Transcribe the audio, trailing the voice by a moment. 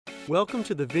Welcome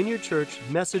to the Vineyard Church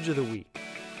Message of the Week.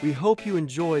 We hope you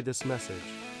enjoy this message.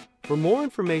 For more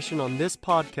information on this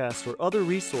podcast or other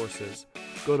resources,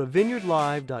 go to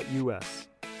vineyardlive.us.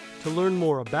 To learn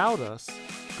more about us,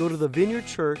 go to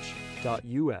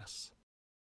thevineyardchurch.us.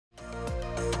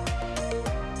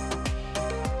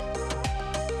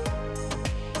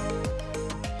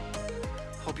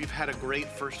 Hope you've had a great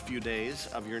first few days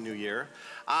of your new year.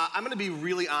 I'm going to be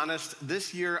really honest.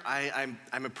 This year,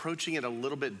 I'm approaching it a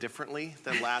little bit differently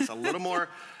than last. A little more.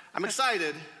 I'm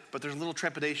excited, but there's a little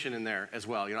trepidation in there as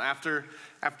well. You know, after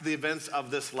the events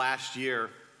of this last year,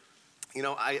 you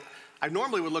know, I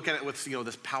normally would look at it with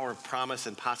this power of promise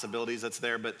and possibilities that's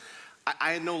there, but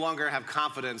I no longer have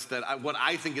confidence that what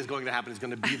I think is going to happen is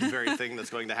going to be the very thing that's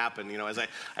going to happen. You know, as I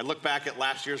look back at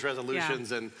last year's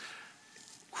resolutions and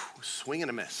swing and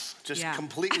a miss. Just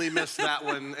completely missed that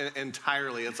one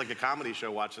entirely. It's like a comedy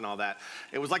show watching all that.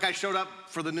 It was like I showed up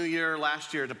for the new year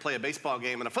last year to play a baseball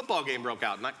game and a football game broke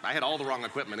out. And I had all the wrong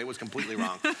equipment. It was completely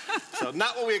wrong. So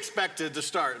not what we expected to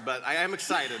start, but I am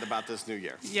excited about this new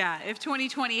year. Yeah, if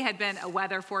 2020 had been a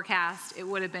weather forecast, it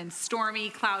would have been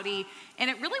stormy, cloudy, and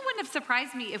it really wouldn't have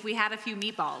surprised me if we had a few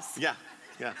meatballs. Yeah.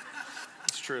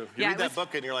 It's true. You read that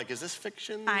book and you're like, is this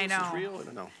fiction? I know. Is this real? I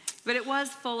don't know. But it was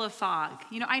full of fog.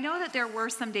 You know, I know that there were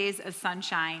some days of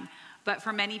sunshine, but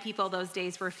for many people, those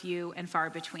days were few and far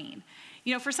between.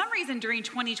 You know, for some reason during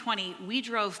 2020, we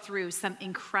drove through some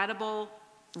incredible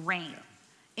rain,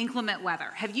 inclement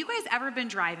weather. Have you guys ever been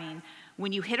driving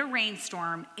when you hit a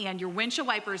rainstorm and your windshield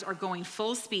wipers are going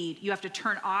full speed? You have to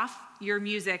turn off your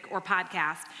music or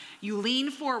podcast. You lean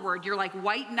forward, you're like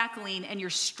white knuckling, and you're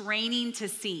straining to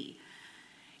see.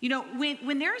 You know,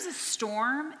 when there's a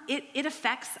storm, it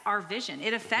affects our vision.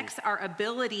 It affects our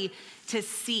ability to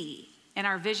see, and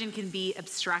our vision can be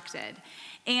obstructed.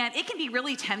 And it can be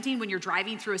really tempting when you're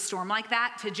driving through a storm like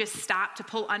that to just stop, to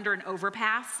pull under an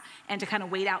overpass and to kind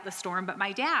of wait out the storm. But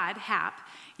my dad, Hap,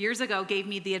 years ago gave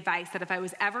me the advice that if I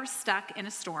was ever stuck in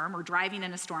a storm or driving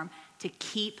in a storm, to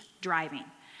keep driving.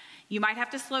 You might have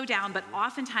to slow down, but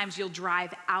oftentimes you'll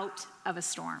drive out of a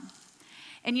storm.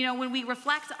 And you know, when we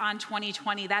reflect on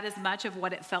 2020, that is much of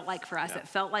what it felt like for us. Yeah. It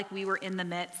felt like we were in the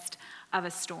midst of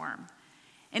a storm.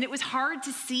 And it was hard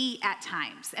to see at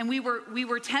times. And we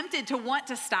were tempted to want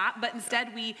to stop, but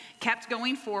instead we kept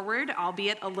going forward,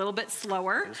 albeit a little bit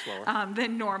slower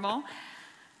than normal.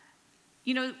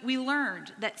 You know, we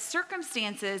learned that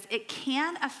circumstances, it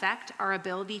can affect our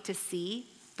ability to see,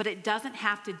 but it doesn't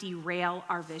have to derail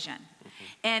our vision.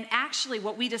 And actually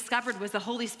what we discovered was the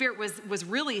Holy Spirit was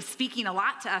really speaking a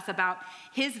lot to us about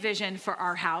his vision for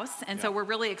our house. And so we're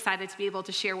really excited to be able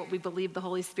to share what we believe the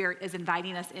Holy Spirit is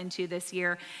inviting us into this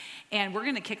year. And we're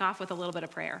going to kick off with a little bit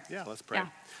of prayer. Yeah, let's pray. Yeah.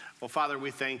 Well, Father,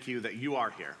 we thank you that you are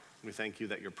here. We thank you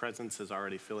that your presence is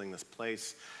already filling this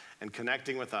place and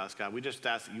connecting with us. God, we just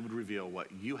ask that you would reveal what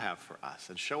you have for us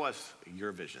and show us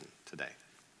your vision today.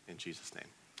 In Jesus' name,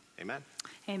 amen.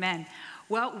 Amen.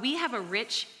 Well, we have a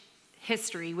rich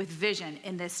history with vision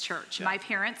in this church. Yeah. My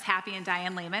parents, Happy and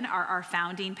Diane Lehman, are our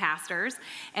founding pastors,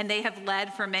 and they have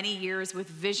led for many years with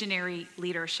visionary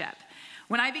leadership.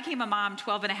 When I became a mom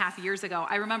 12 and a half years ago,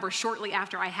 I remember shortly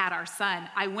after I had our son,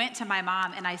 I went to my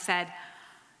mom and I said,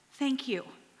 "Thank you.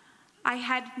 I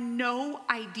had no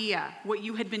idea what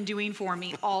you had been doing for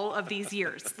me all of these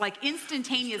years." Like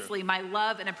instantaneously, my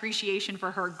love and appreciation for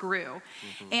her grew.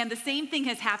 Mm-hmm. And the same thing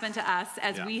has happened to us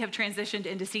as we have transitioned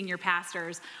into senior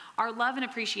pastors. Our love and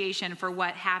appreciation for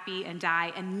what Happy and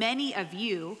Di and many of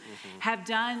you have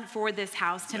done for this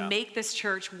house to make this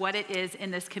church what it is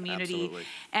in this community. Absolutely.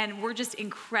 And we're just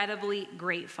incredibly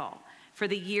grateful for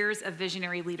the years of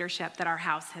visionary leadership that our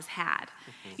house has had.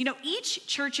 You know, each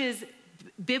church's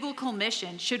biblical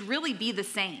mission should really be the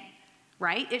same,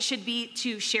 right? It should be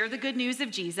to share the good news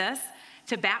of Jesus,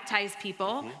 to baptize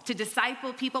people, to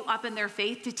disciple people up in their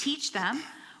faith, to teach them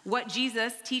what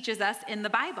Jesus teaches us in the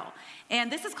Bible.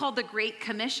 And this is called the Great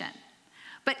Commission.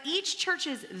 But each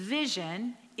church's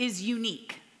vision is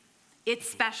unique. It's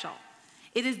special.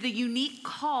 It is the unique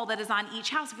call that is on each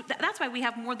house. That's why we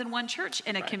have more than one church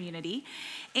in a community.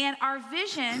 And our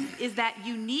vision is that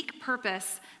unique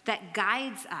purpose that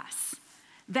guides us,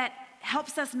 that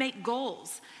helps us make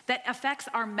goals, that affects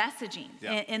our messaging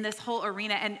in this whole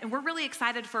arena. And we're really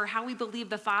excited for how we believe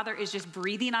the Father is just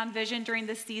breathing on vision during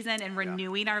this season and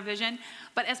renewing our vision.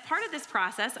 But as part of this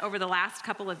process, over the last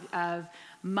couple of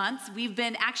months, we've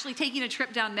been actually taking a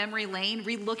trip down memory lane,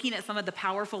 re-looking at some of the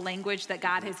powerful language that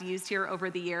God has used here over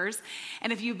the years.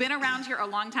 And if you've been around here a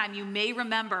long time, you may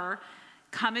remember,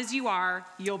 "Come as you are,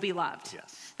 you'll be loved."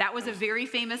 Yes. That was a very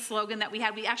famous slogan that we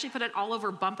had. We actually put it all over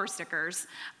bumper stickers.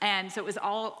 And so it was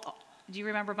all Do you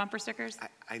remember bumper stickers?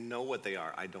 I know what they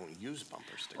are. I don't use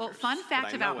bumper stickers. Well, fun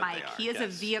fact about Mike, he is a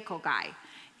vehicle guy.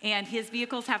 And his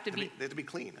vehicles have to be... They have to be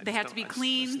clean. They have to be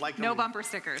clean, no bumper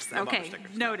stickers. No okay, bumper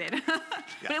stickers, noted. Yeah.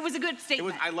 But it was a good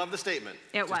statement. I love the statement.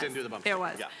 It Just was. didn't do the bumper It stickers.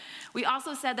 was. Yeah. We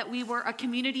also said that we were a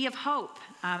community of hope.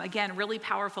 Again, really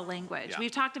powerful language. Yeah.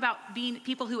 We've talked about being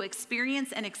people who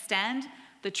experience and extend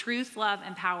the truth, love,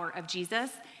 and power of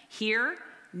Jesus here,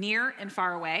 near, and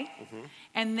far away. Mm-hmm.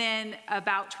 And then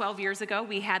about 12 years ago,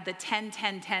 we had the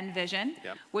 10-10-10 vision,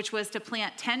 which was to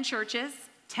plant 10 churches,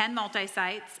 10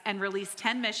 multi-sites, and release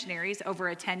 10 missionaries over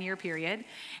a 10-year period.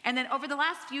 And then over the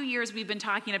last few years, we've been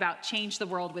talking about change the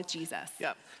world with Jesus.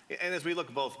 Yeah, and as we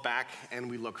look both back and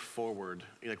we look forward,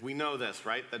 like we know this,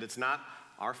 right? That it's not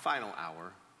our final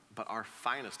hour, but our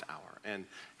finest hour. And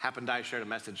Hap and I shared a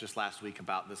message just last week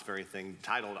about this very thing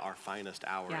titled Our Finest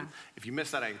Hour. Yeah. And if you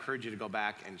missed that, I encourage you to go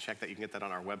back and check that. You can get that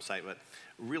on our website, but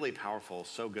really powerful,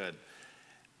 so good.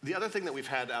 The other thing that we've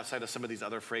had outside of some of these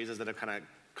other phrases that have kind of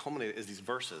culminated is these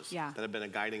verses that have been a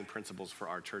guiding principles for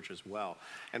our church as well.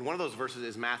 And one of those verses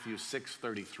is Matthew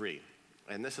 6:33.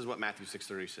 And this is what Matthew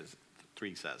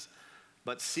 6:33 says.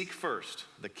 But seek first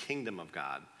the kingdom of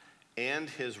God and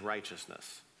his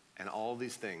righteousness, and all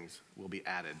these things will be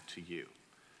added to you.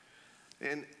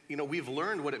 And, you know, we've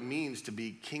learned what it means to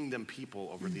be kingdom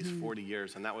people over these 40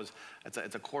 years. And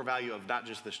it's a core value of not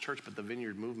just this church, but the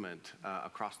Vineyard movement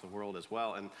across the world as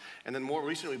well. And then more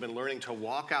recently, we've been learning to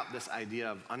walk out this idea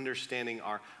of understanding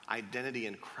our identity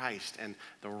in Christ and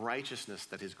the righteousness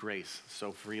that his grace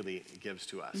so freely gives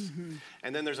to us.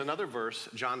 And then there's another verse,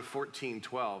 John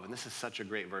 14:12, and this is such a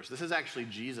great verse. This is actually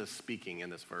Jesus speaking in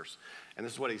this verse. And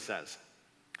this is what he says.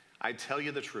 I tell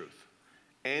you the truth.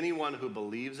 Anyone who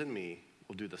believes in me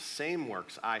will do the same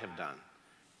works I have done,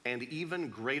 and even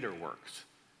greater works,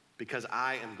 because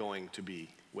I am going to be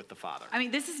with the Father. I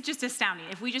mean, this is just astounding.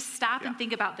 If we just stop and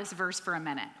think about this verse for a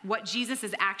minute, what Jesus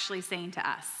is actually saying to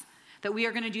us, that we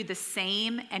are going to do the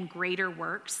same and greater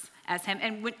works as him.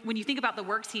 And when you think about the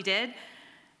works he did,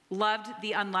 loved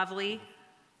the unlovely,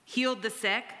 healed the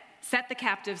sick, set the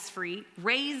captives free,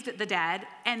 raised the dead,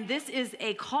 and this is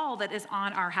a call that is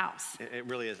on our house. It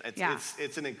really is.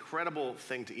 It's an incredible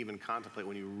thing to even contemplate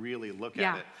when you really look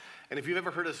at it. And if you've ever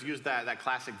heard us use that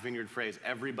classic Vineyard phrase,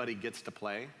 everybody gets to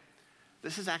play,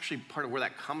 this is actually part of where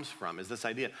that comes from, is this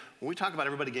idea. When we talk about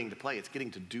everybody getting to play, it's getting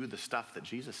to do the stuff that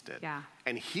Jesus did. Yeah.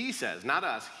 And he says, not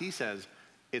us, he says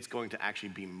it's going to actually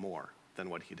be more than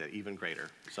what he did, even greater.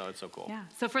 So it's so cool. Yeah.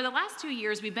 So for the last 2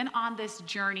 years, we've been on this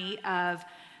journey of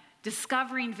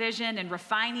discovering vision and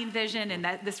refining vision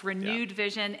and this renewed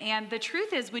vision. And the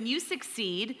truth is, when you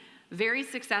succeed, very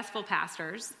successful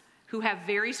pastors who have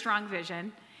very strong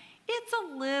vision, it's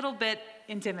a little bit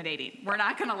intimidating. We're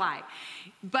not going to lie.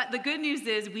 But the good news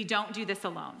is we don't do this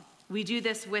alone. We do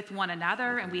this with one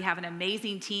another, and we have an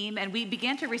amazing team. And we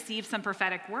began to receive some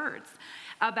prophetic words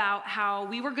about how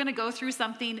we were going to go through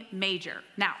something major.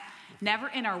 Now, never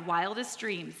in our wildest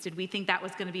dreams did we think that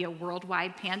was going to be a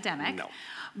worldwide pandemic. No.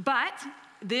 But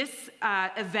this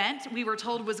event, we were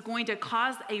told, was going to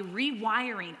cause a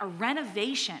rewiring, a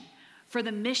renovation for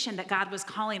the mission that God was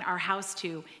calling our house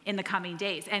to in the coming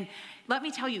days. And let me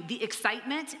tell you, the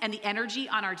excitement and the energy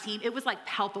on our team, it was like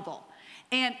palpable.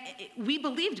 And we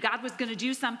believed God was going to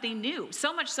do something new,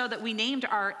 so much so that we named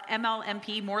our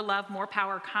MLMP, More Love, More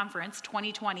Power Conference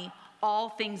 2020, All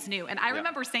Things New. And I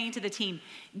remember saying to the team,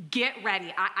 get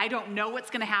ready. I don't know what's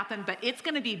going to happen, but it's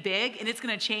going to be big and it's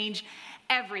going to change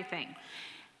everything.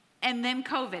 And then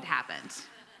COVID happened.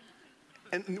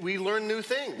 And we learned new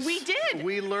things. We did.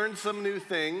 We learned some new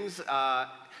things.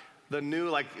 The new,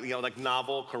 like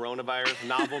novel coronavirus,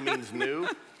 novel means new.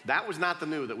 That was not the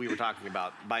new that we were talking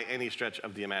about by any stretch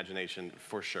of the imagination,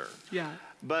 for sure. Yeah.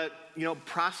 But,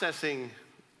 processing,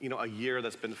 a year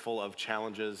that's been full of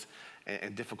challenges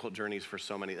and difficult journeys for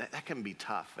so many, that can be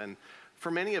tough. And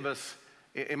for many of us,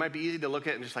 it might be easy to look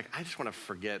at and just I just want to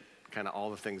forget kind of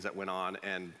all the things that went on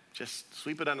and just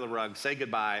sweep it under the rug, say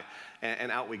goodbye,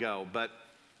 and out we go. But,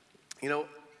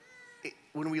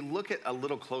 when we look at a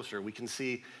little closer, we can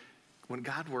see when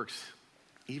God works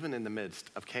even in the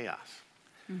midst of chaos.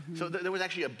 Mm-hmm. So there was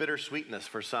actually a bittersweetness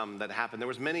for some that happened. There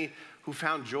was many who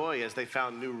found joy as they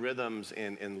found new rhythms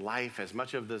in life, as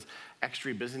much of this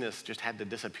extra busyness just had to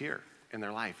disappear. in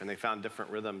their life, and they found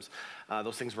different rhythms.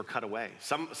 Those things were cut away.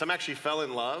 Some actually fell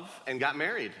in love and got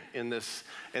married in this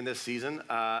season.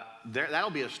 That'll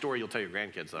be a story you'll tell your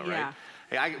grandkids, though, right?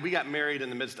 Hey, we got married in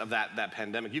the midst of that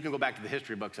pandemic. You can go back to the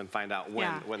history books and find out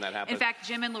when that happened. In fact,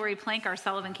 Jim and Lori Plank, our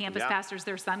Sullivan campus pastors,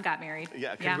 their son got married.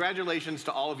 Yeah, congratulations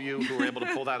to all of you who were able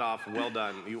to pull that off. Well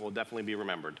done. You will definitely be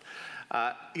remembered.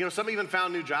 Some even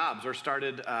found new jobs or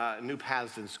started new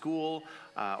paths in school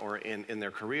or in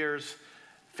their careers.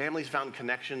 Families found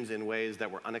connections in ways that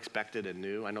were unexpected and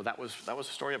new. I know that was the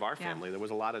story of our family. There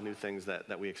was a lot of new things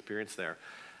that we experienced there.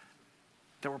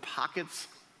 There were pockets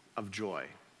of joy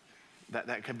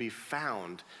that could be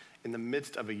found in the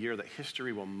midst of a year that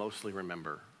history will mostly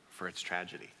remember for its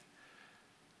tragedy.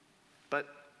 But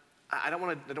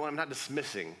I'm not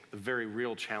dismissing the very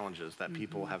real challenges that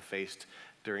people have faced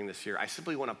during this year. I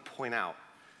simply want to point out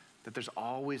that there's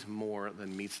always more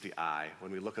than meets the eye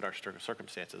when we look at our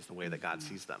circumstances the way that God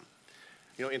sees them.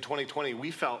 In 2020,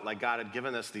 we felt like God had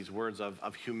given us these words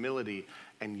of humility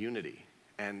and unity.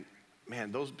 And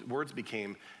man, those words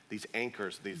became these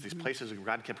anchors, these places where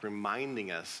God kept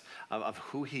reminding us of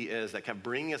who he is, that kept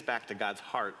bringing us back to God's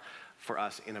heart for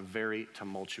us in a very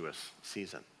tumultuous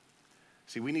season.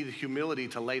 See, we needed humility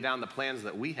to lay down the plans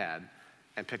that we had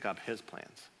and pick up his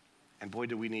plans. And boy,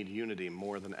 do we need unity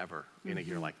more than ever in a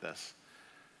year like this.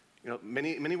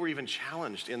 Many were even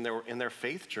challenged in their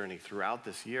faith journey throughout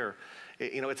this year.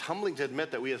 It's humbling to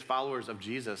admit that we as followers of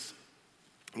Jesus,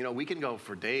 we can go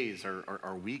for days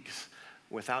or weeks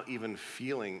without even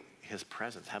feeling his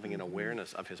presence, having an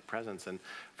awareness of his presence. And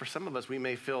for some of us, we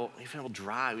may feel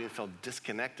dry, we may feel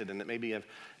disconnected, and it may be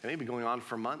going on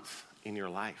for months in your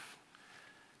life.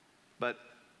 But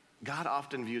God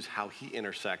often views how he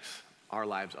intersects our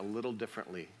lives a little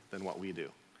differently than what we do.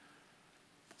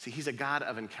 See, he's a God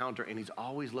of encounter, and he's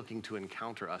always looking to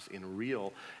encounter us in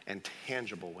real and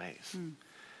tangible ways.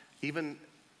 Even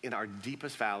in our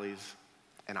deepest valleys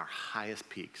and our highest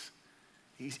peaks.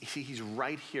 He's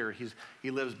right here.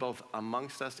 He lives both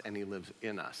amongst us and he lives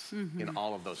in us in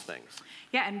all of those things.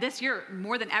 Yeah, and this year,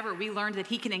 more than ever, we learned that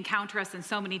he can encounter us in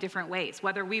so many different ways.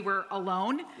 Whether we were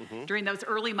alone during those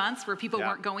early months where people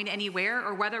weren't going anywhere,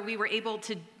 or whether we were able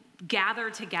to gather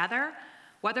together,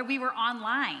 whether we were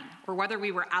online, or whether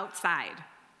we were outside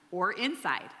or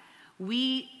inside.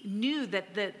 We knew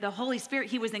that the Holy Spirit,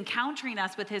 he was encountering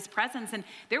us with his presence, and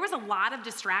there was a lot of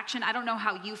distraction. I don't know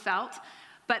how you felt,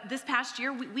 but this past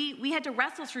year, we had to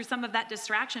wrestle through some of that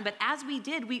distraction. But as we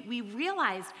did, we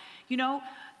realized,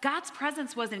 God's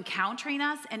presence was encountering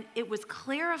us, and it was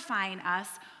clarifying us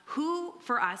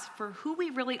for who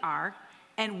we really are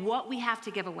and what we have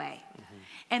to give away.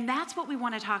 And that's what we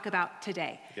want to talk about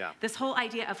today. Yeah. This whole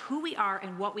idea of who we are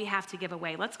and what we have to give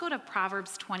away. Let's go to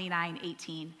Proverbs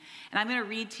 29:18. And I'm going to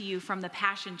read to you from the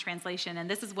Passion Translation, and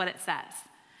this is what it says.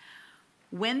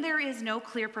 When there is no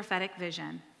clear prophetic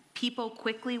vision, people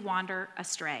quickly wander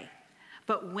astray.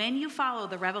 But when you follow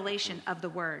the revelation of the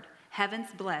word,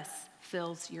 heaven's bliss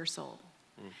fills your soul.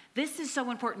 This is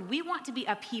so important. We want to be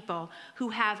a people who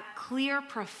have clear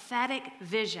prophetic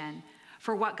vision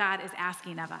for what God is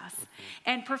asking of us.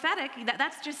 And prophetic,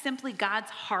 that's just simply God's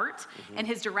heart and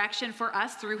his direction for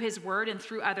us through his word and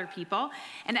through other people.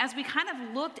 And as we kind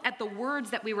of looked at the words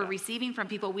that we were receiving from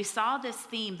people, we saw this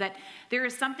theme that there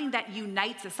is something that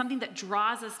unites us, something that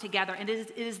draws us together, and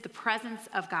it is the presence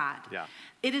of God. Yeah.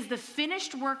 It is the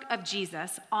finished work of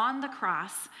Jesus on the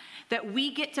cross that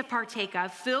we get to partake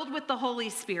of, filled with the Holy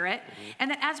Spirit,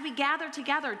 and that as we gather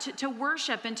together to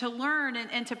worship and to learn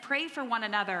and to pray for one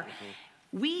another,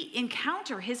 we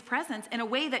encounter his presence in a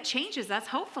way that changes us,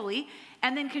 hopefully,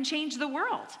 and then can change the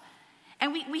world.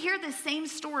 And we hear this same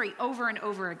story over and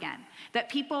over again, that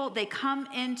people, they come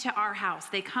into our house,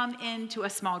 they come into a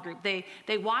small group,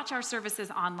 they watch our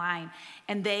services online,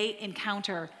 and they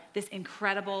encounter this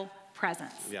incredible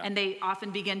presence. Yeah. And they often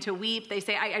begin to weep. They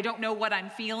say, I don't know what I'm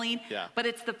feeling, but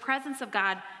it's the presence of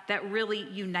God that really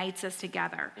unites us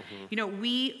together.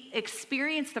 We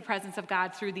experience the presence of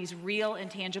God through these real and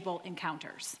tangible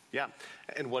encounters. Yeah,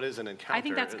 and what is an encounter? I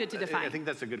think that's good to define. I think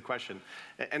that's a good question.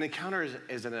 An encounter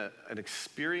is an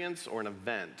experience or an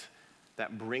event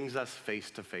that brings us face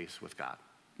to face with God.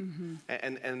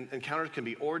 And encounters can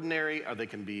be ordinary or they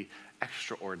can be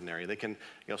extraordinary. They can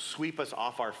sweep us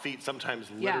off our feet,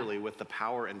 sometimes literally with the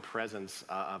power and presence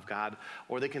of God,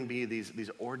 or they can be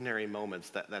these ordinary moments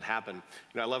that happen.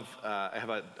 I have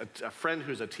a friend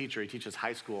who's a teacher. He teaches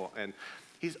high school, and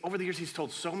over the years, he's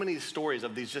told so many stories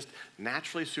of these just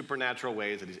naturally supernatural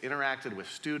ways that he's interacted with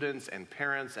students and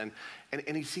parents, and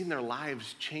he's seen their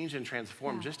lives change and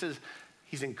transform just as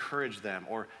he's encouraged them.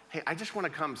 Or, hey, I just want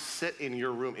to come sit in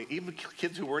your room. Even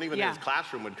kids who weren't even in his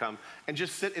classroom would come and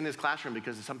just sit in his classroom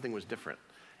because something was different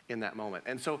in that moment.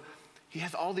 And so he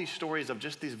has all these stories of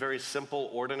just these very simple,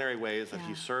 ordinary ways that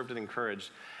he served and encouraged.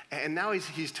 And now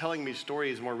he's telling me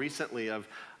stories more recently of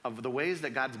the ways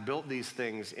that God's built these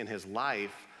things in his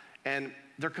life. And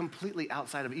they're completely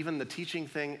outside of even the teaching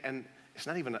thing. And it's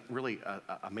not even really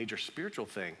a major spiritual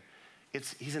thing.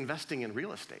 He's investing in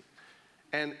real estate.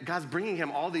 And God's bringing him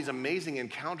all these amazing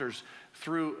encounters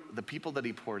through the people that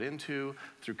he poured into,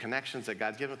 through connections that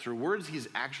God's given, through words he's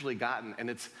actually gotten. And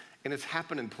it's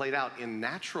happened and played out in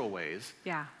natural ways.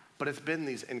 Yeah. But it's been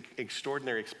these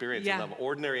extraordinary experiences of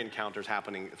ordinary encounters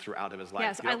happening throughout of his life.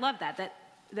 Yes, I love that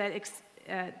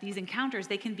these encounters,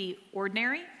 they can be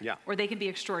ordinary or they can be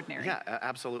extraordinary. Yeah,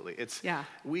 absolutely.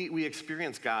 We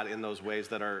experience God in those ways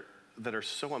that are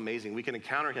so amazing. We can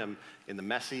encounter him in the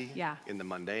messy, in the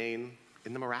mundane,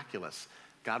 in the miraculous.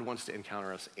 God wants to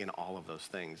encounter us in all of those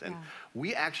things. And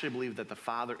we actually believe that the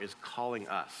Father is calling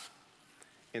us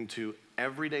into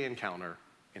everyday encounter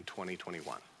in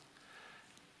 2021.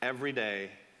 Everyday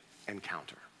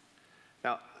encounter.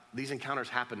 Now, these encounters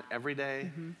happen every day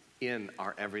in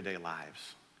our everyday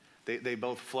lives. They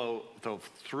both flow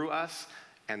through us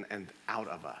and out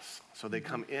of us. So they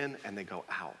come in and they go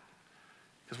out.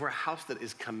 Because we're a house that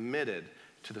is committed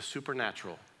to the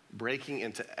supernatural, breaking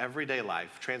into everyday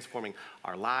life, transforming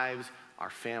our lives, our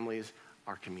families,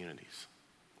 our communities.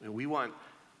 We want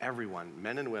everyone,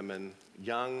 men and women,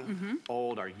 young,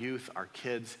 old, our youth, our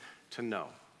kids, to know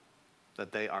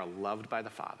that they are loved by the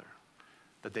Father,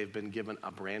 that they've been given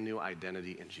a brand new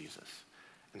identity in Jesus,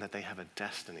 and that they have a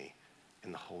destiny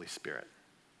in the Holy Spirit.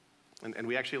 And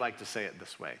we actually like to say it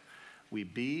this way: we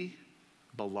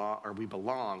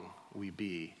belong, we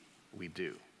be, we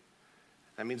do.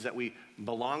 That means that we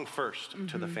belong first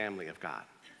to the family of God.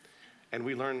 And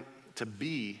we learn to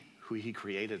be who he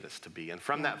created us to be. And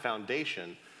from that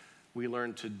foundation, we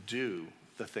learn to do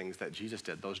the things that Jesus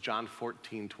did, those John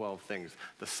 14:12 things,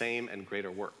 the same and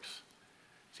greater works.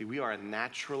 See, we are a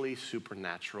naturally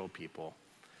supernatural people,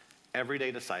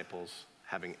 everyday disciples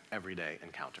having everyday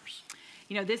encounters.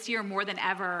 You know, this year more than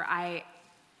ever, I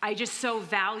just so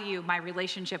value my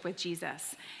relationship with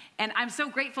Jesus. And I'm so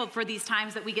grateful for these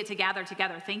times that we get to gather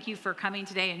together. Thank you for coming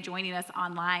today and joining us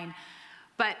online.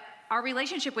 But our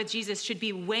relationship with Jesus should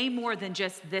be way more than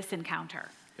just this encounter.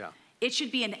 Yeah. It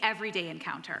should be an everyday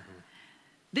encounter.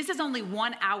 This is only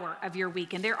 1 hour of your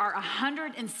week, and there are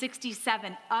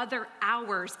 167 other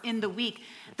hours in the week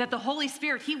that the Holy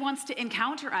Spirit, he wants to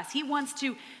encounter us. He wants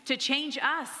to change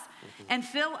us and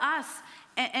fill us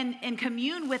and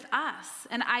commune with us.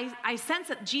 And I sense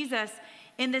that Jesus,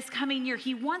 in this coming year,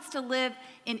 he wants to live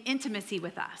in intimacy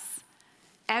with us.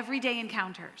 Everyday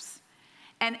encounters.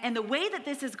 And the way that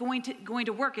this is going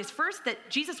to work is first that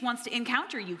Jesus wants to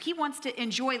encounter you. He wants to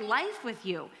enjoy life with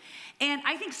you. And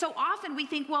I think so often we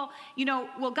think, well,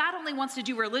 God only wants to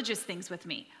do religious things with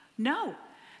me. No,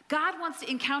 God wants to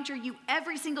encounter you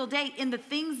every single day in the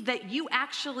things that you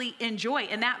actually enjoy.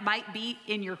 And that might be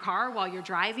in your car while you're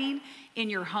driving, in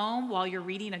your home while you're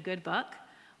reading a good book,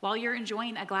 while you're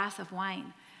enjoying a glass of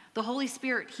wine. The Holy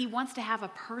Spirit, he wants to have a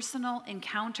personal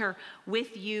encounter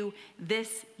with you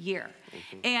this year.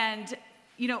 And,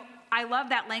 I love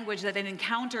that language that an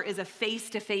encounter is a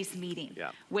face-to-face meeting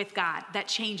with God that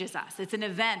changes us. It's an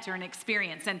event or an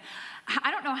experience. And I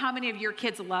don't know how many of your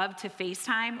kids love to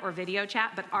FaceTime or video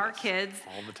chat, but our kids,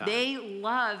 they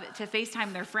love to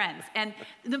FaceTime their friends. And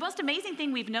the most amazing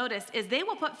thing we've noticed is they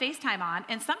will put FaceTime on,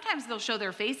 and sometimes they'll show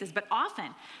their faces, but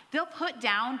often they'll put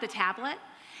down the tablet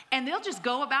and they'll just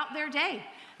go about their day.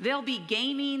 They'll be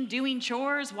gaming, doing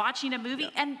chores, watching a movie,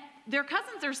 and their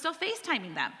cousins are still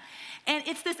FaceTiming them. And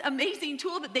it's this amazing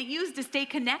tool that they use to stay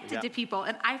connected to people.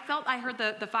 And I heard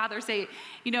the father say,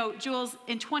 Jules,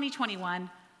 in 2021,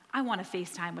 I want to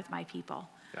FaceTime with my people.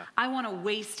 Yeah. I want to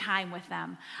waste time with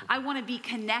them. I want to be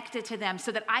connected to them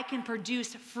so that I can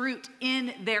produce fruit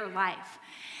in their life.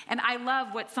 And I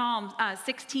love what Psalm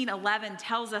 16:11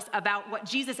 tells us about what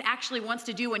Jesus actually wants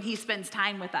to do when he spends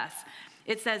time with us.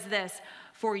 It says this: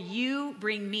 "For you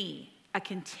bring me a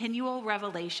continual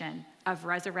revelation of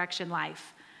resurrection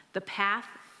life, the path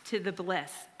to the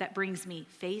bliss that brings me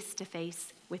face to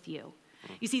face with you."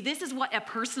 You see, this is what a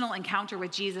personal encounter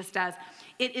with Jesus does.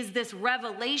 It is this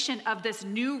revelation of this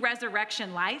new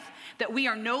resurrection life, that we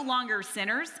are no longer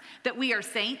sinners, that we are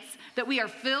saints, that we are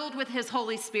filled with his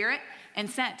Holy Spirit and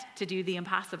sent to do the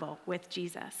impossible with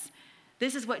Jesus.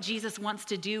 This is what Jesus wants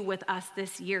to do with us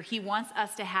this year. He wants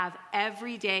us to have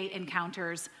everyday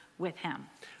encounters with him.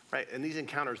 Right, and these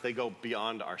encounters, they go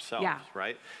beyond ourselves,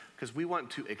 right? because we want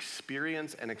to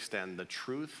experience and extend the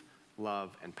truth,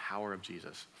 love, and power of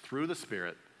Jesus through the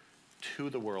Spirit to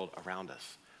the world around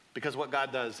us. Because what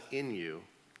God does in you,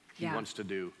 he wants to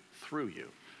do through you.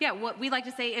 Yeah, what we like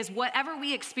to say is whatever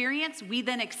we experience, we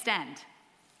then extend.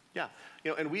 Yeah,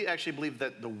 and we actually believe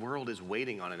that the world is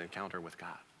waiting on an encounter with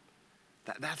God.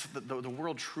 That's the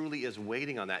world truly is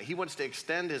waiting on that. He wants to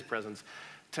extend his presence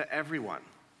to everyone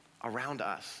around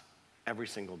us every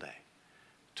single day.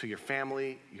 To your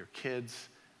family, your kids,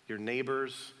 your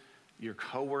neighbors, your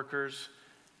coworkers,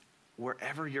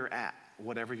 wherever you're at,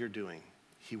 whatever you're doing,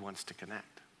 he wants to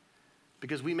connect.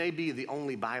 Because we may be the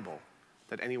only Bible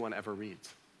that anyone ever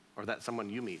reads, or that someone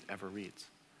you meet ever reads.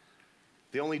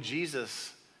 The only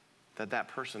Jesus that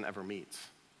person ever meets.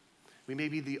 We may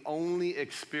be the only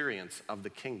experience of the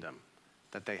kingdom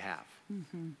that they have.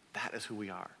 Mm-hmm. That is who we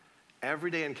are.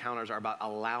 Everyday encounters are about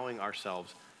allowing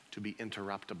ourselves to be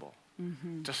interruptible,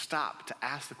 to stop, to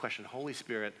ask the question, Holy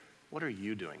Spirit, what are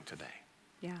you doing today?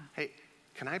 Yeah. Hey,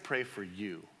 can I pray for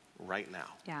you right now?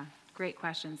 Yeah. Great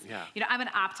questions. Yeah. I'm an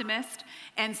optimist,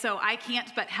 and so I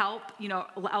can't but help,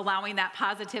 allowing that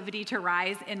positivity to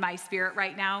rise in my spirit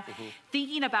right now,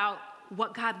 thinking about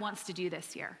what God wants to do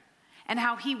this year and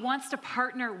how he wants to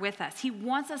partner with us. He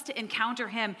wants us to encounter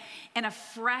him in a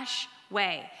fresh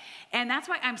way. And that's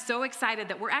why I'm so excited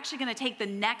that we're actually going to take the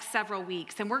next several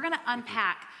weeks and we're going to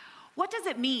unpack what does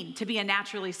it mean to be a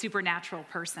naturally supernatural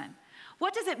person?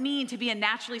 What does it mean to be a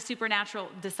naturally supernatural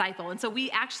disciple? And so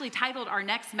we actually titled our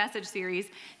next message series,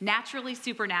 Naturally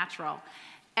Supernatural,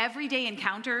 Everyday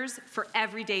Encounters for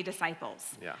Everyday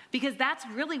Disciples. Yeah. Because that's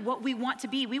really what we want to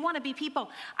be. We want to be people.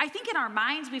 I think in our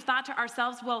minds, we've thought to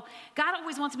ourselves, well, God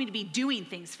always wants me to be doing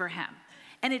things for him.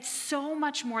 And it's so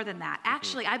much more than that.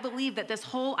 Actually, I believe that this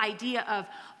whole idea of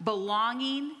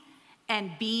belonging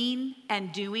and being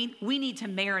and doing, we need to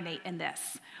marinate in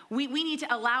this. We need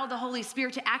to allow the Holy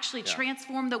Spirit to actually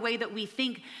transform the way that we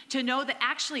think, to know that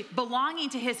actually belonging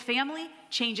to his family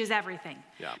changes everything.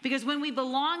 Yeah. Because when we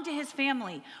belong to his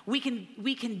family, we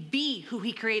can be who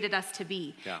he created us to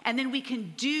be. Yeah. And then we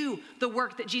can do the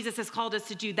work that Jesus has called us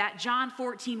to do, that John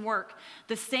 14 work,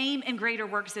 the same and greater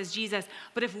works as Jesus.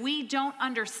 But if we don't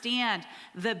understand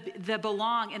the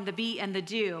belong and the be and the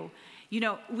do,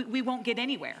 we won't get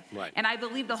anywhere. Right. And I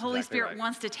believe the Holy exactly Spirit right.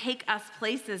 wants to take us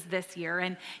places this year.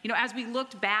 And, as we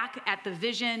looked back at the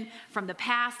vision from the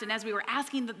past, and as we were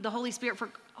asking the Holy Spirit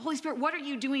Holy Spirit, what are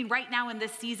you doing right now in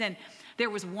this season? There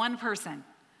was one person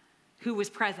who was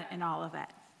present in all of it.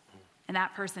 And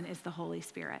that person is the Holy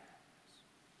Spirit.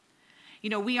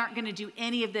 We aren't going to do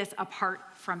any of this apart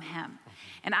from him.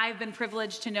 And I've been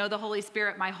privileged to know the Holy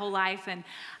Spirit my whole life. And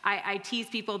I tease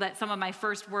people that some of my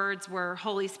first words were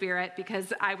Holy Spirit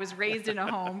because I was raised in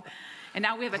a home. And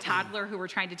now we have a toddler who we're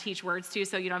trying to teach words to.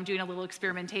 So, I'm doing a little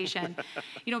experimentation.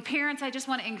 Parents, I just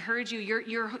want to encourage you.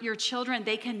 Your children,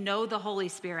 they can know the Holy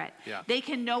Spirit. Yeah. They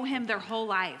can know him their whole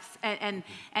lives and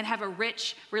have a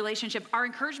rich relationship. Our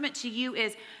encouragement to you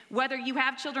is whether you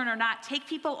have children or not, take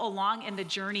people along in the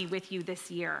journey with you this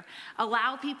year.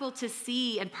 Allow people to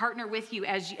see and partner with you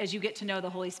as you get to know the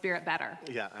Holy Spirit better.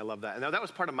 Yeah, I love that. And now that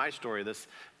was part of my story, this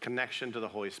connection to the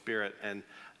Holy Spirit. And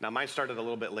now mine started a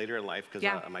little bit later in life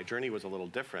because my journey was a little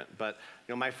different. But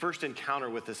my first encounter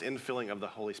with this infilling of the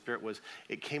Holy Spirit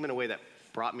it came in a way that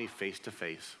brought me face to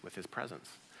face with his presence.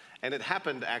 And it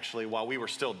happened actually while we were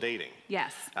still dating.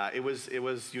 Yes. It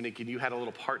was unique, and you had a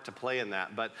little part to play in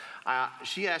that. But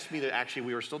she asked me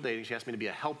we were still dating, she asked me to be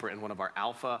a helper in one of our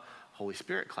Alpha Holy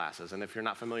Spirit classes. And if you're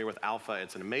not familiar with Alpha,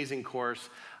 it's an amazing course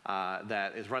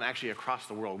that is run actually across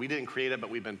the world. We didn't create it, but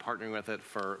we've been partnering with it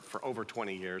for over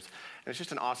 20 years. And it's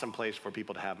just an awesome place for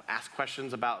people to ask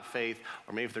questions about faith,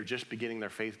 or maybe if they're just beginning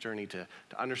their faith journey to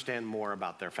understand more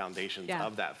about their foundations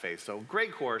of that faith. So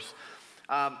great course.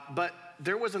 But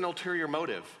there was an ulterior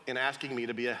motive in asking me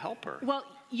to be a helper. Well,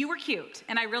 you were cute,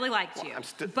 and I really liked you.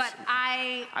 But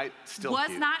I still was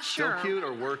cute. not sure. Still cute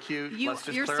or were cute? Let's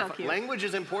just you're clarify. still cute. Language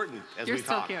is important as we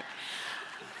talk. You're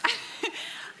still cute.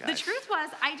 The truth was,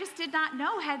 I just did not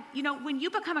know. When you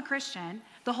become a Christian,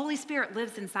 the Holy Spirit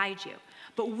lives inside you.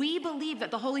 But we believe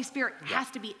that the Holy Spirit has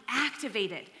to be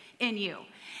activated in you.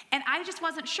 And I just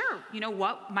wasn't sure,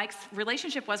 what Mike's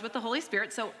relationship was with the Holy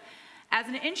Spirit. So as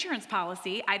an insurance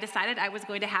policy, I decided I was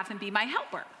going to have him be my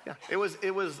helper. Yeah, it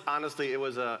was honestly,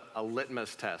 a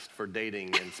litmus test for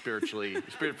dating and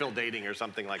spirit-filled dating or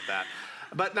something like that.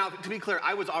 But now, to be clear,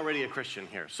 I was already a Christian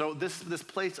here. So this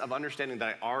place of understanding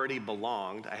that I already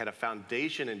belonged, I had a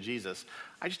foundation in Jesus,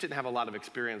 I just didn't have a lot of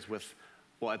experience with,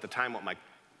 at the time, what my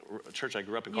church I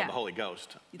grew up in called the Holy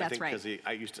Ghost. That's I think right.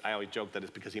 because I always joke that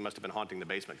it's because he must have been haunting the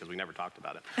basement because we never talked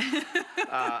about it.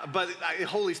 But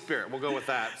Holy Spirit, we'll go with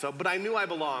that. But I knew I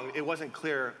belonged. It wasn't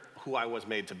clear who I was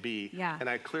made to be. Yeah. And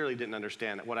I clearly didn't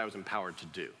understand what I was empowered to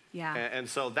do. Yeah. And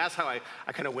so that's how I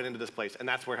kind of went into this place. And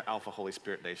that's where Alpha Holy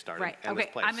Spirit Day started. Right. And Okay.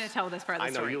 this place. I'm going to tell this part of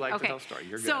the story. I know you like to tell the story.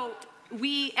 You're good. So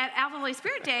we, at Alpha Holy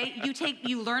Spirit Day,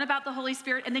 you learn about the Holy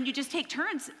Spirit, and then you just take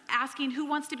turns asking who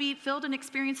wants to be filled and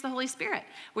experience the Holy Spirit,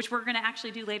 which we're going to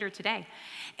actually do later today.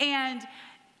 And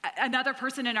another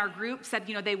person in our group said,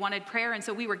 they wanted prayer, and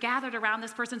so we were gathered around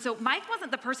this person. So Mike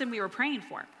wasn't the person we were praying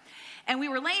for. And we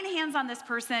were laying hands on this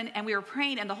person, and we were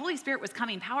praying, and the Holy Spirit was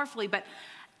coming powerfully, but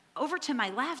over to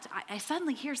my left, I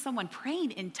suddenly hear someone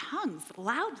praying in tongues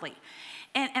loudly.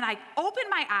 And I open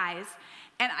my eyes,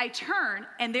 and I turn,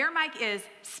 and there Mike is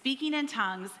speaking in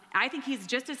tongues. I think he's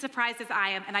just as surprised as I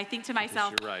am, and I think to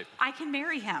myself, you're right. I can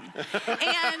marry him.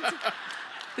 And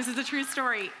this is a true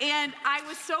story. And I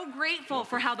was so grateful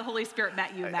for how the Holy Spirit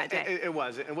met you in that day. It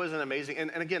was an amazing,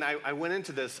 and again, I went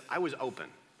into this, I was open.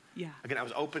 Yeah. Again, I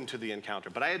was open to the encounter,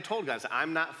 but I had told guys,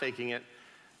 I'm not faking it,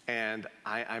 and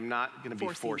I'm not going to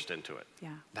be forced into it.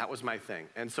 Yeah. That was my thing.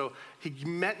 And so he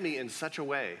met me in such a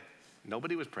way,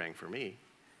 nobody was praying for me.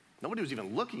 Nobody was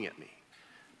even looking at me.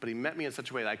 But he met me in such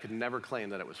a way that I could never claim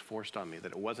that it was forced on me,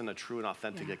 that it wasn't a true and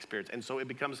authentic experience. And so it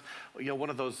becomes, one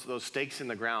of those stakes in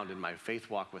the ground in my faith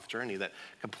walk with Journey that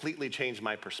completely changed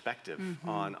my perspective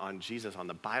on Jesus, on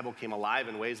the Bible, came alive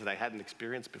in ways that I hadn't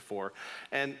experienced before.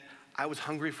 And I was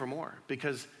hungry for more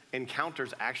because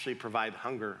encounters actually provide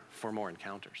hunger for more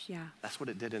encounters. Yeah. That's what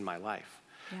it did in my life.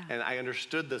 Yeah. And I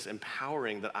understood this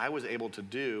empowering that I was able to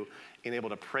do and able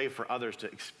to pray for others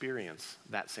to experience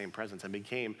that same presence, and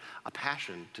became a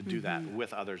passion to do that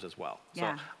with others as well.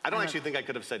 Yeah. So I don't actually think I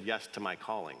could have said yes to my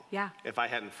calling if I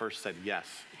hadn't first said yes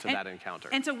to that encounter.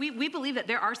 And so we believe that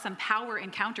there are some power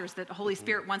encounters that the Holy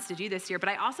Spirit wants to do this year, but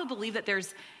I also believe that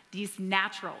there's these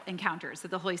natural encounters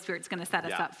that the Holy Spirit's going to set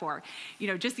us up for.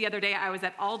 Just the other day I was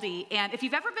at Aldi, and if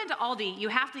you've ever been to Aldi, you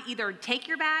have to either take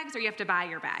your bags or you have to buy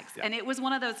your bags. And it was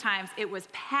one of those times, it was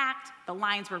packed, the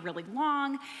lines were really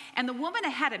long, and the woman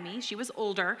ahead of me, she was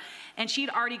older, and she'd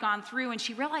already gone through, and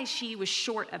she realized she was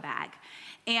short a bag.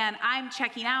 And I'm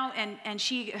checking out, and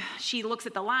she looks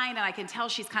at the line, and I can tell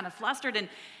she's kind of flustered, and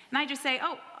I just say,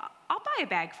 oh, I'll buy a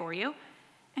bag for you.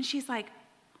 And she's like,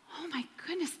 oh my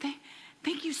goodness,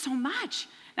 thank you so much.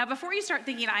 Now, before you start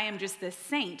thinking I am just this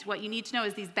saint, what you need to know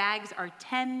is these bags are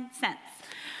 10 cents.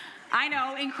 I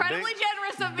know, incredibly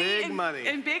generous of me. Big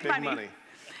money. Big money.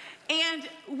 And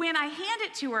when I hand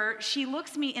it to her, she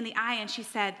looks me in the eye and she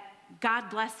said, God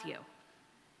bless you.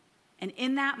 And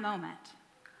in that moment,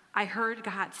 I heard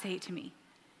God say to me,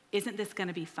 isn't this going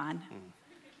to be fun?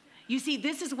 You see,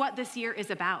 this is what this year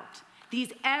is about.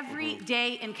 These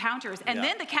everyday encounters. And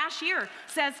then the cashier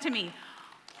says to me,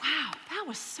 wow, that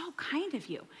was so kind of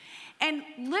you. And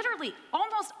literally,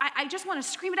 almost, I just want to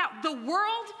scream it out. The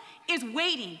world is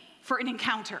waiting for an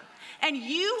encounter. And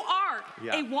you are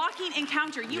a walking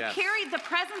encounter. You carry the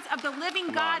presence of the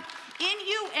living God in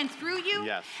you and through you.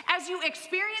 Yes. As you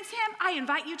experience him, I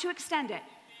invite you to extend it.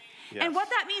 Yes. And what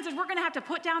that means is we're going to have to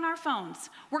put down our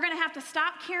phones. We're going to have to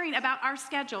stop caring about our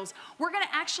schedules. We're going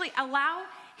to actually allow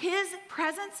his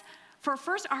presence for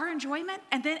first our enjoyment,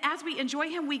 and then as we enjoy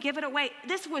him, we give it away.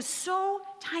 This was so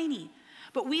tiny,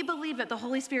 but we believe that the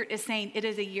Holy Spirit is saying it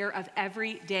is a year of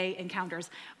everyday encounters,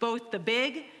 both the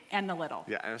big and the little.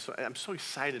 Yeah, and so I'm so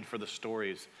excited for the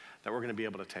stories that we're going to be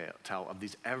able to tell of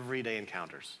these everyday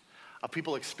encounters, of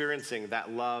people experiencing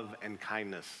that love and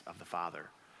kindness of the Father,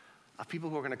 of people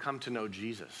who are going to come to know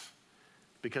Jesus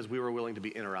because we were willing to be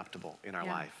interruptible in our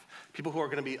life. People who are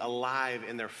going to be alive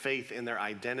in their faith, in their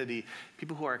identity.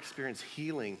 People who are experiencing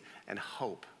healing and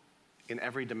hope in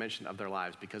every dimension of their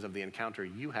lives because of the encounter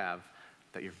you have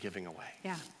that you're giving away.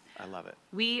 Yeah. I love it.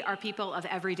 We are people of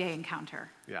everyday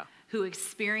encounter who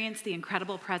experience the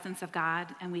incredible presence of God,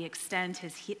 and we extend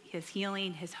his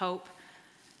healing, his hope,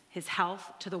 his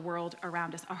health to the world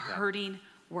around us, a hurting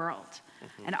world.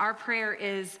 And our prayer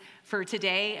is for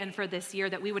today and for this year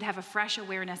that we would have a fresh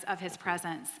awareness of his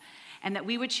presence and that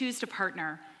we would choose to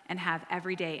partner and have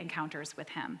everyday encounters with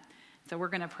him. So we're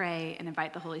going to pray and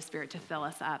invite the Holy Spirit to fill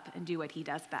us up and do what he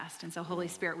does best. And so Holy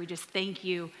Spirit, we just thank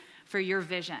you for your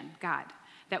vision, God,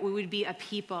 that we would be a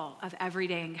people of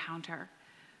everyday encounter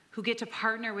who get to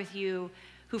partner with you,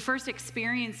 who first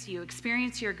experience you,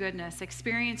 experience your goodness,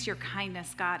 experience your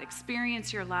kindness, God,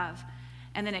 experience your love,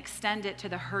 and then extend it to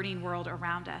the hurting world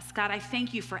around us. God, I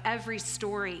thank you for every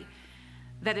story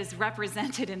that is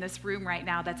represented in this room right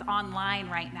now, that's online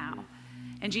right now.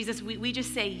 And Jesus, we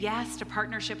just say yes to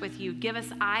partnership with you. Give us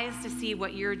eyes to see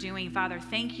what you're doing, Father.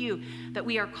 Thank you that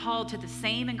we are called to the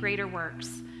same and greater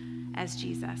works as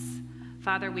Jesus.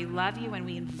 Father, we love you and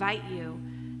we invite you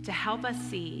to help us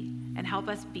see and help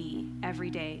us be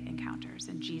everyday encounters.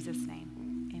 In Jesus'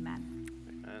 name, amen.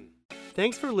 Amen.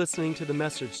 Thanks for listening to the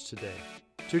message today.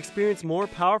 To experience more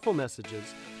powerful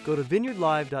messages, go to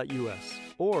vineyardlive.us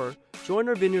or join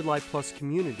our Vineyard Live Plus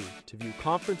community to view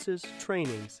conferences,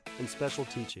 trainings, and special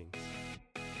teachings.